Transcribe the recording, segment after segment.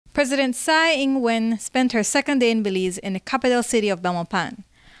President Tsai Ing-wen spent her second day in Belize in the capital city of Belmopan,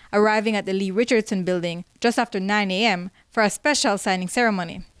 arriving at the Lee Richardson building just after 9 a.m. for a special signing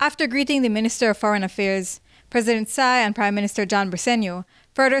ceremony. After greeting the Minister of Foreign Affairs, President Tsai and Prime Minister John Briceño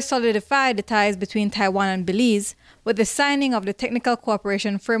further solidified the ties between Taiwan and Belize with the signing of the Technical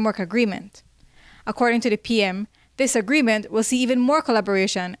Cooperation Framework Agreement. According to the PM, this agreement will see even more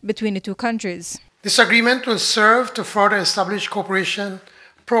collaboration between the two countries. This agreement will serve to further establish cooperation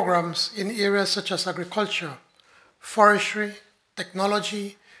programs in areas such as agriculture, forestry,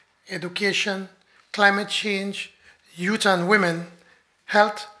 technology, education, climate change, youth and women,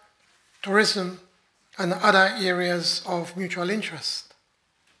 health, tourism, and other areas of mutual interest.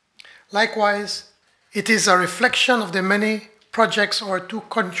 Likewise, it is a reflection of the many projects our two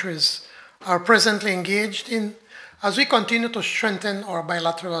countries are presently engaged in as we continue to strengthen our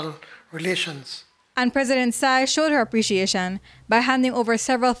bilateral relations. And President Tsai showed her appreciation by handing over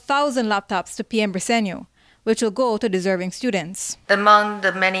several thousand laptops to PM Briceño, which will go to deserving students. Among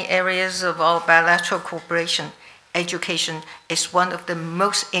the many areas of our bilateral cooperation, education is one of the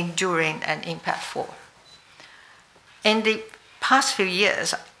most enduring and impactful. In the past few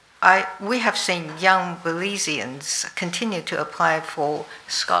years, we have seen young Belizeans continue to apply for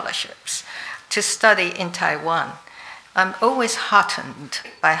scholarships to study in Taiwan. I'm always heartened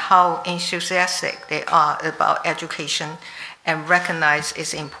by how enthusiastic they are about education and recognize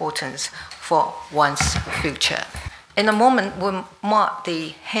its importance for one's future. In a moment, we'll mark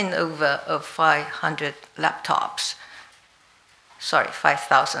the handover of 5,000 laptops,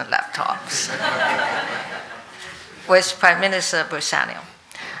 with Prime Minister Briceño.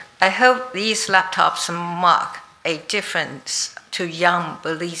 I hope these laptops mark a difference to young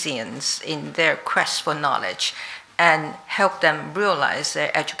Belizeans in their quest for knowledge and help them realize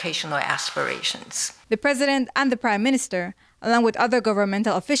their educational aspirations. The President and the Prime Minister, along with other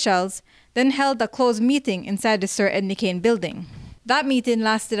governmental officials, then held a closed meeting inside the Sir Edney Kane building. That meeting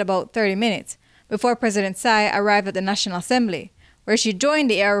lasted about 30 minutes before President Tsai arrived at the National Assembly, where she joined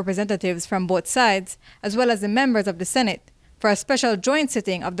the air representatives from both sides, as well as the members of the Senate, for a special joint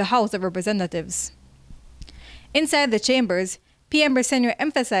sitting of the House of Representatives. Inside the chambers, PM Briceño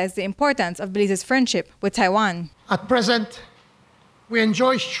emphasized the importance of Belize's friendship with Taiwan. At present, we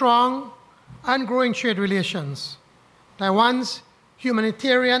enjoy strong and growing trade relations. Taiwan's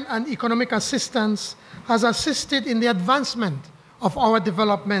humanitarian and economic assistance has assisted in the advancement of our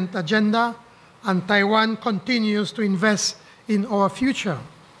development agenda, and Taiwan continues to invest in our future.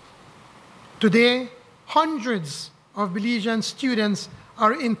 Today, hundreds of Belizean students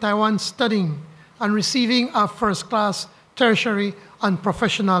are in Taiwan studying and receiving a first-class tertiary and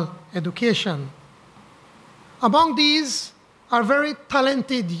professional education. Among these are very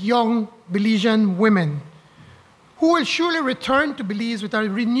talented young Belizean women who will surely return to Belize with a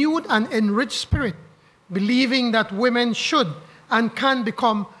renewed and enriched spirit, believing that women should and can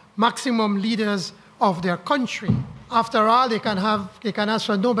become maximum leaders of their country. After all, they can ask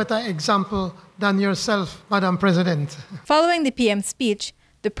for no better example than yourself, Madam President. Following the PM's speech,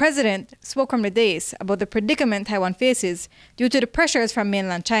 the President spoke from the dais about the predicament Taiwan faces due to the pressures from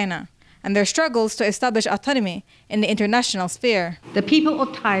mainland China and their struggles to establish autonomy in the international sphere. The people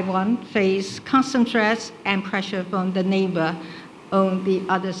of Taiwan face constant threats and pressure from the neighbor on the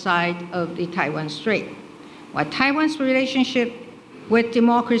other side of the Taiwan Strait. While Taiwan's relationship with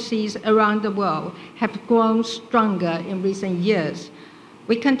democracies around the world have grown stronger in recent years,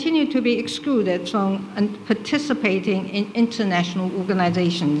 we continue to be excluded from participating in international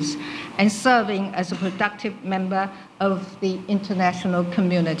organizations and serving as a productive member of the international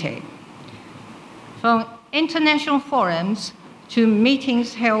community. From international forums to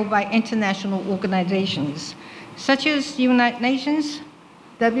meetings held by international organizations such as the United Nations,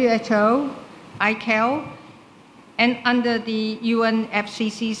 WHO, ICAO, and under the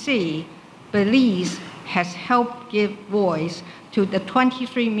UNFCCC, Belize has helped give voice to the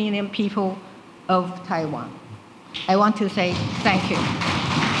 23 million people of Taiwan. I want to say thank you.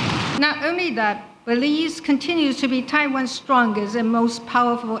 Not only that, Belize continues to be Taiwan's strongest and most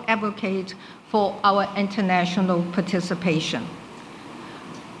powerful advocate for our international participation.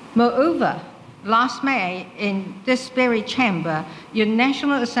 Moreover, last May, in this very chamber, your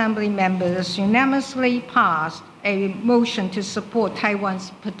National Assembly members unanimously passed a motion to support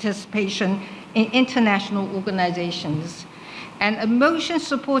Taiwan's participation in international organizations. And a motion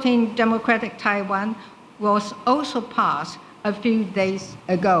supporting democratic Taiwan was also passed a few days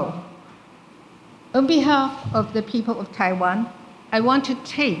ago. On behalf of the people of Taiwan, I want to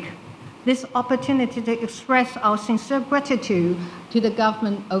take this opportunity to express our sincere gratitude to the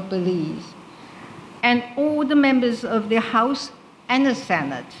government of Belize and all the members of the House and the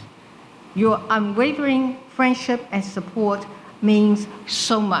Senate Your unwavering friendship and support means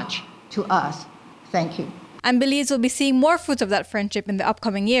so much to us. Thank you. And Belize will be seeing more fruits of that friendship in the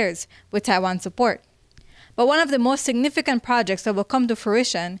upcoming years with Taiwan's support. But one of the most significant projects that will come to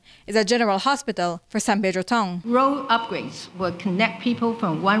fruition is a general hospital for San Pedro Town. Road upgrades will connect people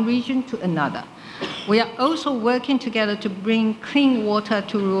from one region to another. We are also working together to bring clean water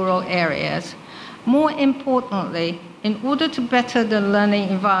to rural areas. More importantly, in order to better the learning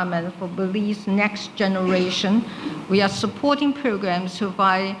environment for Belize's next generation, we are supporting programs to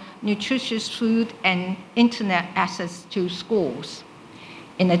provide nutritious food and internet access to schools.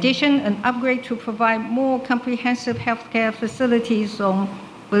 In addition, an upgrade to provide more comprehensive healthcare facilities on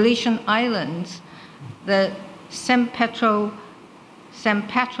Belizean islands, the San Pedro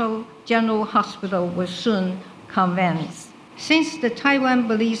General Hospital will soon commence. Since the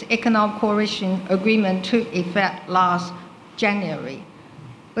Taiwan-Belize Economic Cooperation Agreement took effect last January,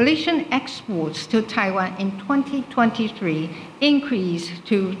 Belizean exports to Taiwan in 2023 increased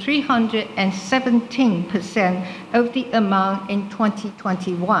to 317% of the amount in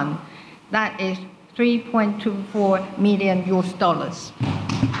 2021. That is $3.24 million.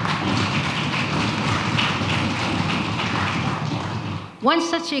 One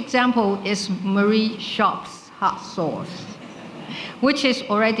such example is Marie Shop's hot sauce, which is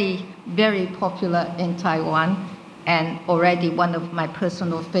already very popular in Taiwan and already one of my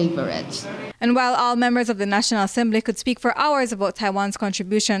personal favorites. And while all members of the National Assembly could speak for hours about Taiwan's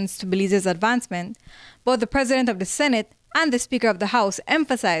contributions to Belize's advancement, both the President of the Senate and the Speaker of the House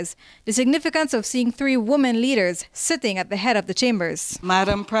emphasized the significance of seeing 3 women leaders sitting at the head of the chambers.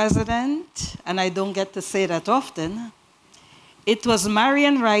 Madam President, and I don't get to say that often, it was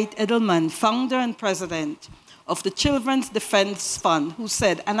Marian Wright Edelman, founder and president of the Children's Defense Fund, who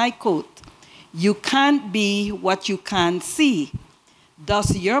said, and I quote, "You can't be what you can't see.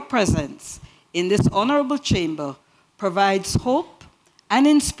 Thus, your presence in this honorable chamber provides hope and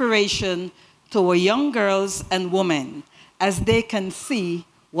inspiration to our young girls and women as they can see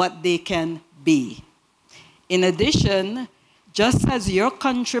what they can be. In addition, just as your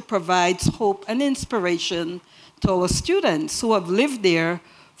country provides hope and inspiration to our students who have lived there,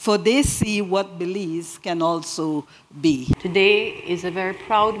 for they see what Belize can also be." Today is a very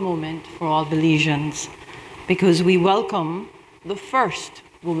proud moment for all Belizeans because we welcome the first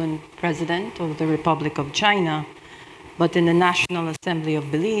woman president of the Republic of China, but in the National Assembly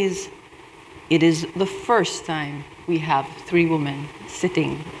of Belize, it is the first time we have 3 women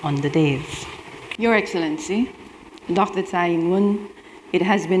sitting on the dais. Your Excellency, Dr. Tsai Ing-wen, it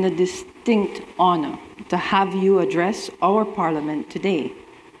has been a distinct honor to have you address our Parliament today.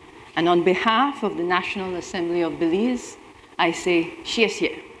 And on behalf of the National Assembly of Belize, I say, xie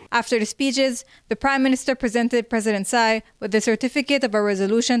xie. After the speeches, the Prime Minister presented President Tsai with the certificate of a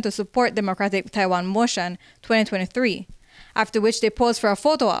resolution to support Democratic Taiwan Motion 2023, after which they posed for a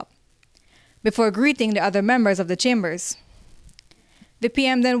photo op, before greeting the other members of the chambers. The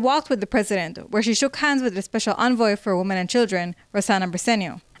PM then walked with the President, where she shook hands with the Special Envoy for Women and Children, Rosana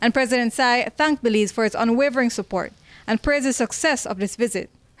Briceño. And President Tsai thanked Belize for its unwavering support and praised the success of this visit,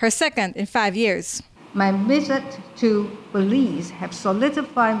 her second in 5 years. My visit to Belize has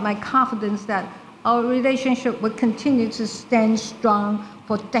solidified my confidence that our relationship will continue to stand strong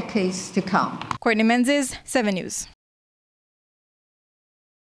for decades to come. Courtney Menzies, 7 News.